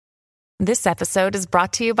This episode is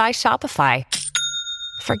brought to you by Shopify.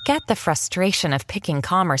 Forget the frustration of picking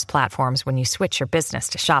commerce platforms when you switch your business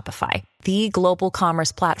to Shopify, the global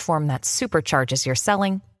commerce platform that supercharges your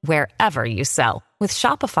selling wherever you sell. With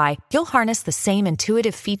Shopify, you'll harness the same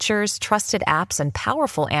intuitive features, trusted apps, and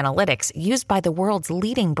powerful analytics used by the world's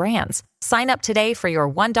leading brands. Sign up today for your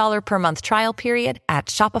 $1 per month trial period at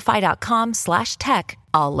shopify.com/tech,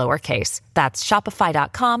 all lowercase. That's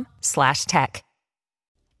shopify.com/tech.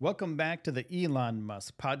 Welcome back to the Elon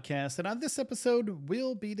Musk podcast, and on this episode,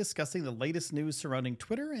 we'll be discussing the latest news surrounding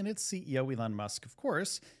Twitter and its CEO, Elon Musk, of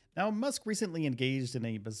course. Now, Musk recently engaged in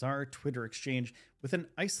a bizarre Twitter exchange with an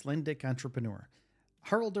Icelandic entrepreneur,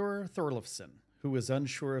 Haraldur Thorleifsson, who was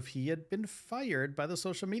unsure if he had been fired by the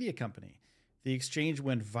social media company. The exchange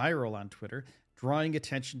went viral on Twitter, drawing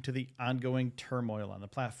attention to the ongoing turmoil on the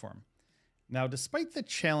platform. Now, despite the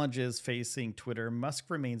challenges facing Twitter, Musk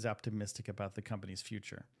remains optimistic about the company's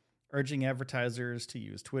future, urging advertisers to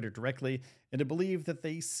use Twitter directly and to believe that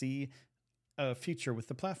they see a future with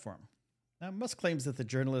the platform. Now, Musk claims that the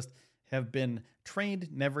journalists have been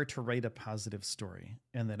trained never to write a positive story,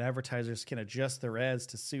 and that advertisers can adjust their ads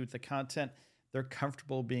to suit the content they're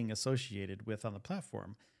comfortable being associated with on the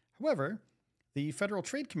platform. However, the Federal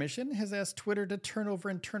Trade Commission has asked Twitter to turn over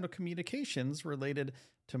internal communications related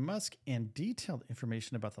to Musk and detailed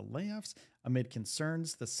information about the layoffs amid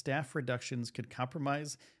concerns the staff reductions could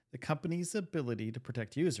compromise the company's ability to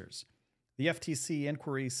protect users. The FTC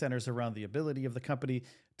inquiry centers around the ability of the company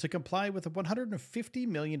to comply with a $150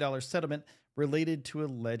 million settlement related to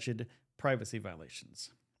alleged privacy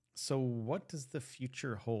violations. So what does the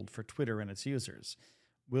future hold for Twitter and its users?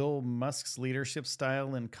 Will Musk's leadership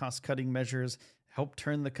style and cost-cutting measures help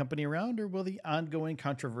turn the company around, or will the ongoing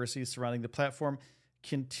controversies surrounding the platform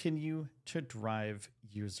continue to drive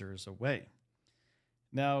users away?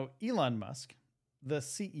 Now, Elon Musk, the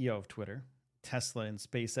CEO of Twitter, Tesla, and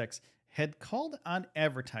SpaceX, had called on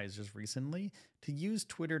advertisers recently to use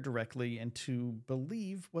Twitter directly and to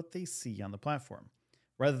believe what they see on the platform,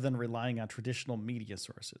 rather than relying on traditional media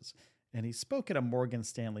sources. And he spoke at a Morgan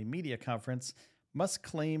Stanley media conference. Musk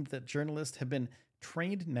claimed that journalists have been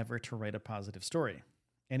trained never to write a positive story.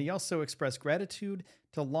 And he also expressed gratitude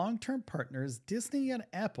to long-term partners Disney and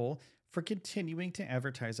Apple for continuing to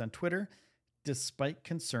advertise on Twitter despite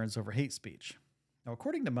concerns over hate speech. Now,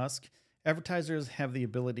 according to Musk, advertisers have the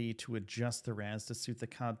ability to adjust their ads to suit the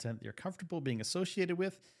content they're comfortable being associated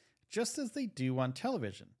with, just as they do on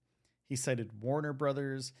television. He cited Warner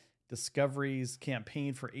Brothers, Discovery's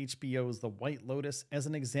campaign for HBO's The White Lotus as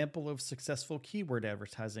an example of successful keyword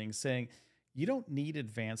advertising, saying, "You don't need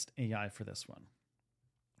advanced AI for this one."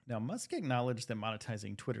 Now, Musk acknowledged that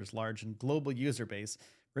monetizing Twitter's large and global user base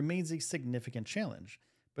remains a significant challenge,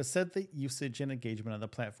 but said that usage and engagement on the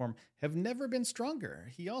platform have never been stronger.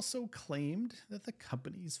 He also claimed that the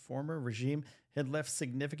company's former regime had left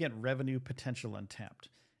significant revenue potential untapped,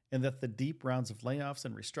 and that the deep rounds of layoffs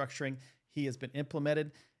and restructuring he has been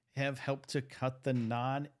implemented have helped to cut the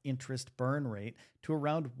non-interest burn rate to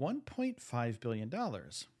around $1.5 billion.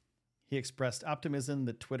 He expressed optimism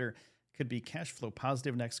that Twitter could be cash flow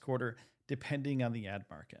positive next quarter, depending on the ad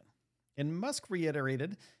market. And Musk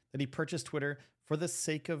reiterated that he purchased Twitter for the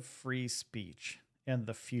sake of free speech and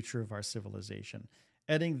the future of our civilization,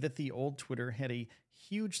 adding that the old Twitter had a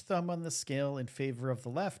huge thumb on the scale in favor of the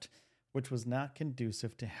left, which was not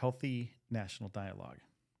conducive to healthy national dialogue.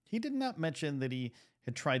 He did not mention that he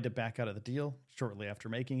had tried to back out of the deal shortly after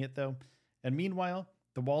making it, though. And meanwhile,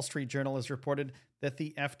 the Wall Street Journal has reported that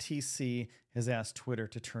the FTC has asked Twitter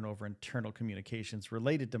to turn over internal communications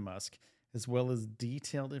related to Musk, as well as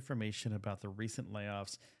detailed information about the recent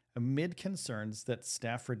layoffs, amid concerns that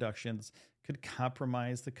staff reductions could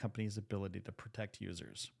compromise the company's ability to protect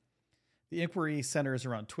users. The inquiry centers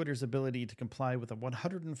around Twitter's ability to comply with a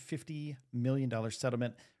 $150 million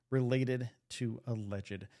settlement related to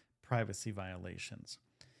alleged privacy violations.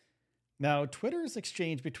 Now, Twitter's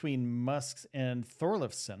exchange between Musk and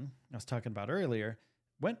Thorleifsson, I was talking about earlier,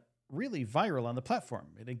 went really viral on the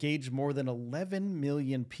platform. It engaged more than 11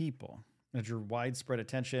 million people and drew widespread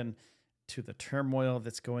attention to the turmoil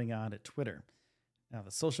that's going on at Twitter. Now,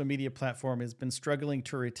 the social media platform has been struggling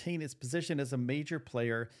to retain its position as a major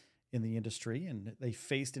player in the industry, and they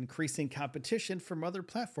faced increasing competition from other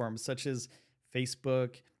platforms such as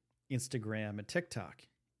Facebook, Instagram, and TikTok.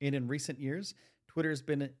 And in recent years, Twitter has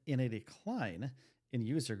been in a decline in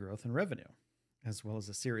user growth and revenue, as well as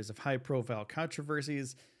a series of high-profile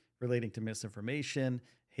controversies relating to misinformation,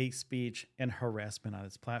 hate speech, and harassment on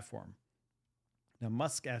its platform. Now,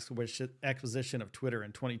 Musk's acquisition of Twitter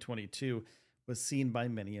in 2022 was seen by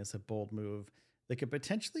many as a bold move that could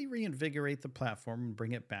potentially reinvigorate the platform and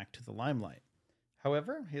bring it back to the limelight.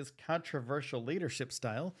 However, his controversial leadership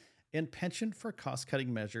style and penchant for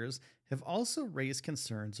cost-cutting measures have also raised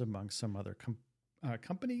concerns among some other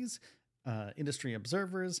companies, industry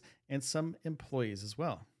observers, and some employees as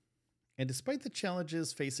well. And despite the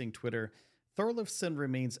challenges facing Twitter, Thorleifson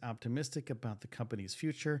remains optimistic about the company's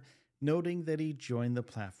future, noting that he joined the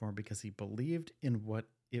platform because he believed in what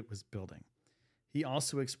it was building. He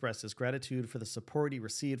also expressed his gratitude for the support he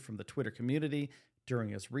received from the Twitter community during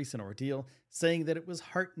his recent ordeal, saying that it was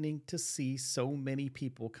heartening to see so many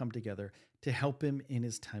people come together to help him in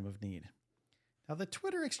his time of need. Now, the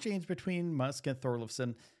Twitter exchange between Musk and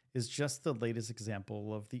Thorleifson is just the latest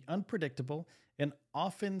example of the unpredictable and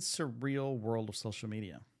often surreal world of social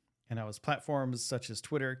media. And how as platforms such as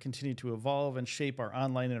Twitter continue to evolve and shape our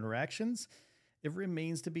online interactions, it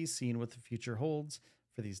remains to be seen what the future holds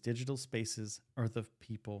for these digital spaces or the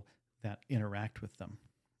people that interact with them.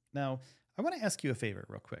 Now, I want to ask you a favor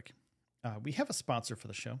real quick. We have a sponsor for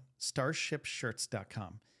the show,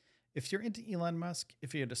 StarshipShirts.com. If you're into Elon Musk,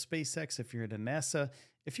 if you're into SpaceX, if you're into NASA,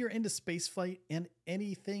 if you're into spaceflight and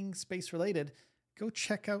anything space related, go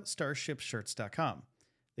check out StarshipShirts.com.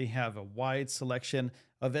 They have a wide selection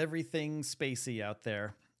of everything spacey out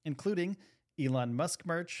there, including Elon Musk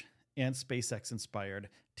merch and SpaceX-inspired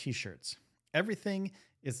t-shirts. Everything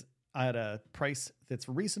is at a price that's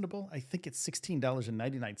reasonable. I think it's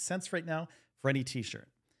 $16.99 right now for any t-shirt.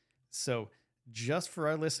 So just for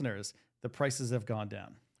our listeners, the prices have gone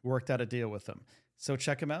down. Worked out a deal with them. So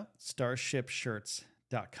check them out,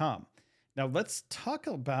 StarshipShirts.com. Now let's talk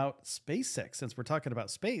about SpaceX. Since we're talking about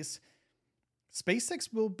space,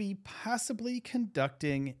 SpaceX will be possibly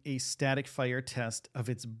conducting a static fire test of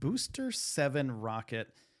its Booster 7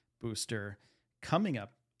 rocket booster coming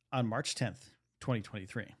up on March 10th,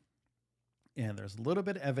 2023. And there's a little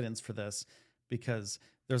bit of evidence for this because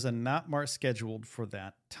there's a NOTMAR scheduled for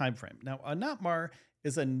that timeframe. Now, a NOTMAR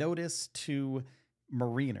is a notice to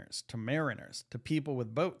mariners, to people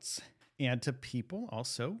with boats, and to people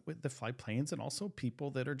also with the fly planes, and also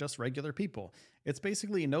people that are just regular people. It's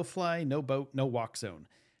basically no fly, no boat, no walk zone.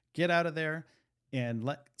 Get out of there and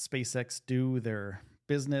let SpaceX do their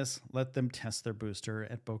business. Let them test their booster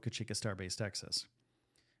at Boca Chica Starbase, Texas.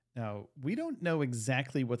 Now, we don't know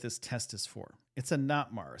exactly what this test is for. It's a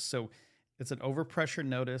NOTMAR, so it's an overpressure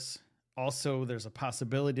notice. Also, there's a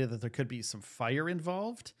possibility that there could be some fire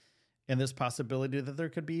involved, and there's possibility that there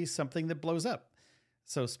could be something that blows up.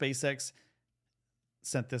 So SpaceX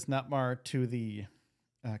sent this NOTMAR to the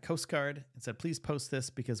Coast Guard and said, please post this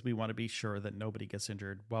because we want to be sure that nobody gets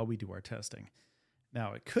injured while we do our testing.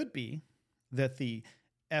 Now, it could be that the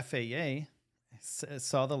FAA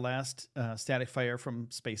saw the last static fire from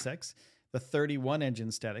SpaceX, the 31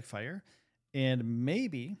 engine static fire, and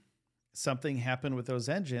maybe something happened with those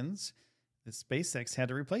engines that SpaceX had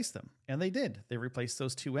to replace them. And they did. They replaced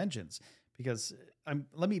those two engines because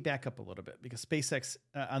let me back up a little bit because SpaceX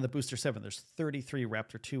on the Booster 7, there's 33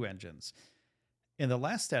 Raptor 2 engines. In the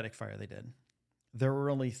last static fire they did, there were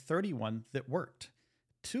only 31 that worked.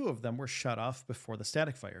 2 of them were shut off before the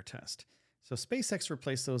static fire test. So SpaceX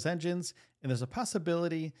replaced those engines, and there's a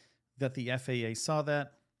possibility that the FAA saw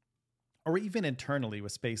that, or even internally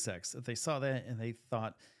with SpaceX, that they saw that and they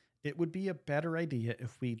thought it would be a better idea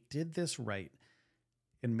if we did this right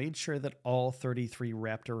and made sure that all 33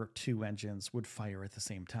 Raptor 2 engines would fire at the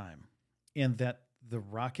same time, and that the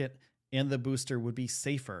rocket and the booster would be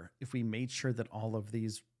safer if we made sure that all of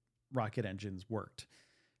these rocket engines worked.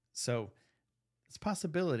 So it's a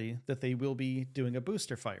possibility that they will be doing a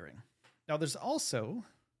booster firing. Now, there's also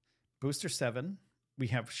Booster 7. We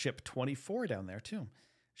have Ship 24 down there, too.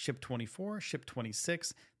 Ship 24, Ship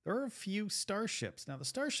 26. There are a few Starships. Now, the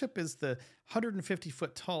Starship is the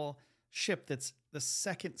 150-foot tall ship that's the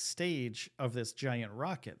second stage of this giant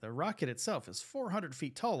rocket. The rocket itself is 400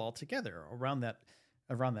 feet tall altogether, around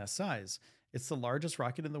that size. It's the largest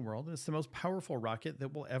rocket in the world, and it's the most powerful rocket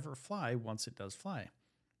that will ever fly once it does fly.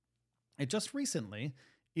 And just recently,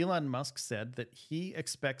 Elon Musk said that he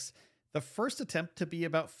expects the first attempt to be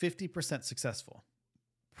about 50% successful,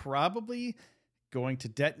 probably going to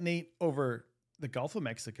detonate over the Gulf of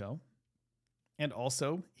Mexico. And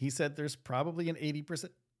also, he said there's probably an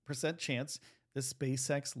 80% chance that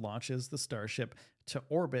SpaceX launches the Starship to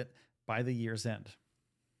orbit by the year's end.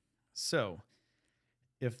 So,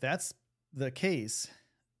 if that's the case,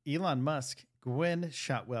 Elon Musk, Gwynne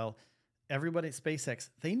Shotwell, everybody at SpaceX,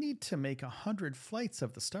 they need to make 100 flights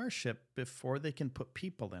of the Starship before they can put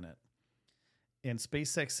people in it. And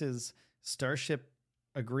SpaceX's Starship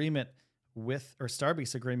agreement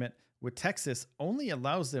Starbase agreement with Texas only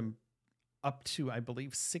allows them up to, I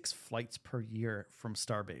believe, 6 flights per year from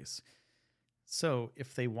Starbase. So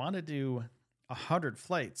if they want to do 100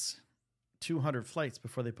 flights, 200 flights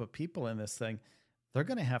before they put people in this thing, they're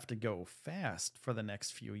going to have to go fast for the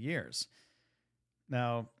next few years.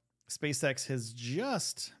 Now, SpaceX has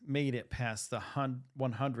just made it past the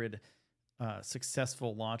 100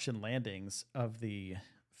 successful launch and landings of the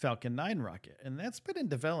Falcon 9 rocket, and that's been in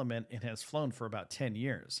development and has flown for about 10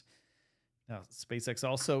 years. Now, SpaceX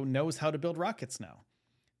also knows how to build rockets now.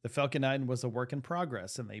 The Falcon 9 was a work in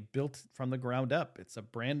progress, and they built from the ground up. It's a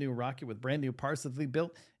brand new rocket with brand new parts that they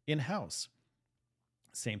built in-house.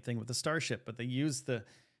 Same thing with the Starship, but they used the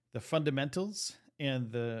fundamentals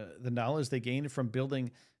and the knowledge they gained from building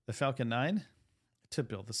the Falcon 9 to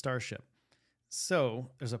build the Starship. So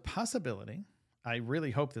there's a possibility, I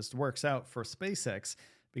really hope this works out for SpaceX,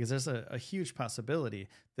 because there's a huge possibility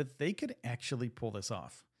that they could actually pull this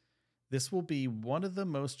off. This will be one of the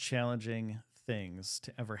most challenging things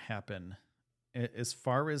to ever happen as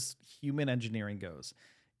far as human engineering goes.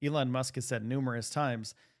 Elon Musk has said numerous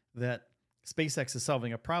times that SpaceX is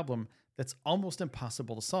solving a problem that's almost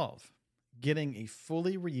impossible to solve. Getting a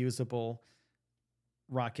fully reusable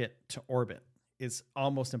rocket to orbit is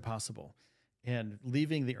almost impossible. And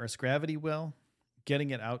leaving the Earth's gravity well,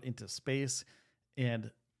 getting it out into space,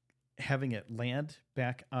 and having it land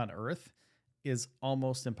back on Earth is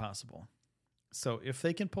almost impossible. So if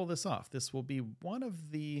they can pull this off, this will be one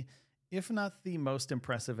of the, if not the most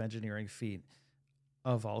impressive engineering feat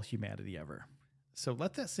of all humanity ever. So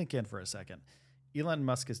let that sink in for a second. Elon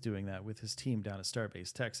Musk is doing that with his team down at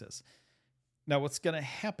Starbase, Texas. Now, what's going to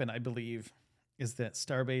happen, I believe, is that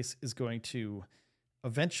Starbase is going to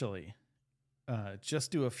eventually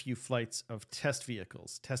just do a few flights of test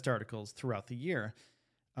vehicles, test articles throughout the year.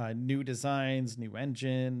 New designs, new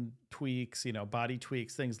engine tweaks, body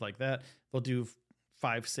tweaks, things like that. They'll do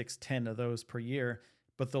 5, 6, 10 of those per year,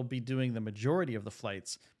 but they'll be doing the majority of the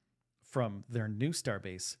flights from their new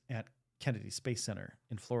Starbase at Kennedy Space Center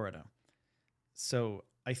in Florida. So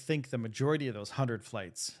I think the majority of those 100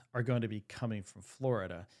 flights are going to be coming from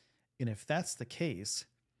Florida. And if that's the case,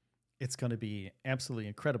 it's going to be absolutely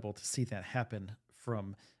incredible to see that happen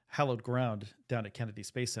from hallowed ground down at Kennedy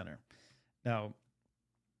Space Center. Now,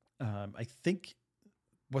 I think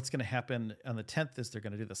what's going to happen on the 10th is they're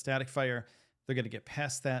going to do the static fire. They're going to get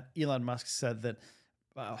past that. Elon Musk said that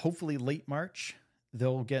hopefully late March,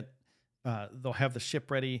 they'll have the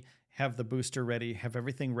ship ready, have the booster ready, have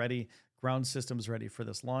everything ready, ground systems ready for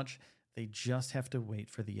this launch. They just have to wait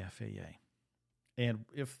for the FAA. And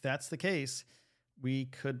if that's the case, we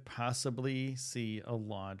could possibly see a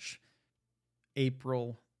launch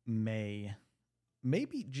April, May,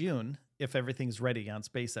 maybe June, if everything's ready on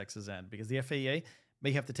SpaceX's end, because the FAA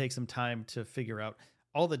may have to take some time to figure out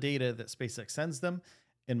all the data that SpaceX sends them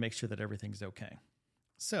and make sure that everything's okay.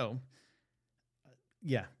 So,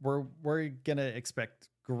 yeah, we're going to expect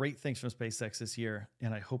great things from SpaceX this year,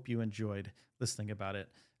 and I hope you enjoyed listening about it.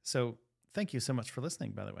 So thank you so much for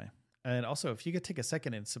listening, by the way. And also, if you could take a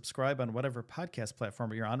second and subscribe on whatever podcast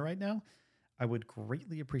platform you're on right now, I would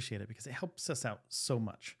greatly appreciate it, because it helps us out so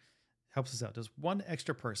much. It helps us out. Just one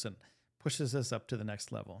extra person pushes us up to the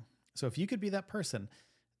next level. So if you could be that person,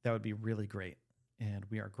 that would be really great. And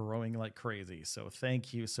we are growing like crazy. So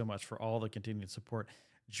thank you so much for all the continued support.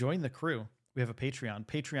 Join the crew. We have a Patreon,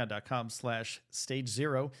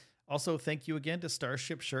 patreon.com/stage0. Also, thank you again to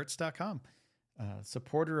starshipshirts.com,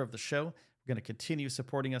 supporter of the show. We're going to continue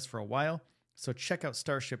supporting us for a while. So check out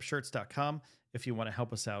starshipshirts.com if you want to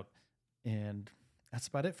help us out. And that's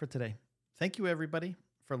about it for today. Thank you, everybody,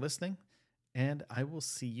 for listening. And I will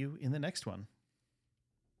see you in the next one.